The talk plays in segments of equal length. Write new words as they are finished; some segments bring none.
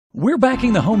We're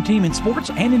backing the home team in sports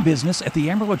and in business at the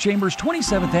Amarillo Chamber's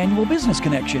 27th Annual Business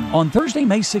Connection on Thursday,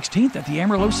 May 16th at the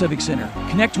Amarillo Civic Center.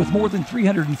 Connect with more than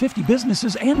 350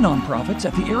 businesses and nonprofits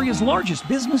at the area's largest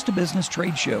business-to-business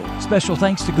trade show. Special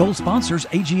thanks to gold sponsors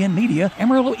AGN Media,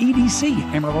 Amarillo EDC,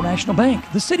 Amarillo National Bank,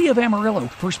 the City of Amarillo,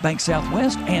 First Bank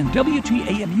Southwest, and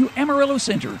WTAMU Amarillo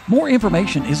Center. More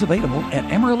information is available at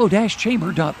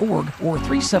amarillo-chamber.org or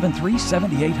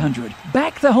 373-7800.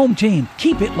 Back the home team.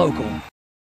 Keep it local.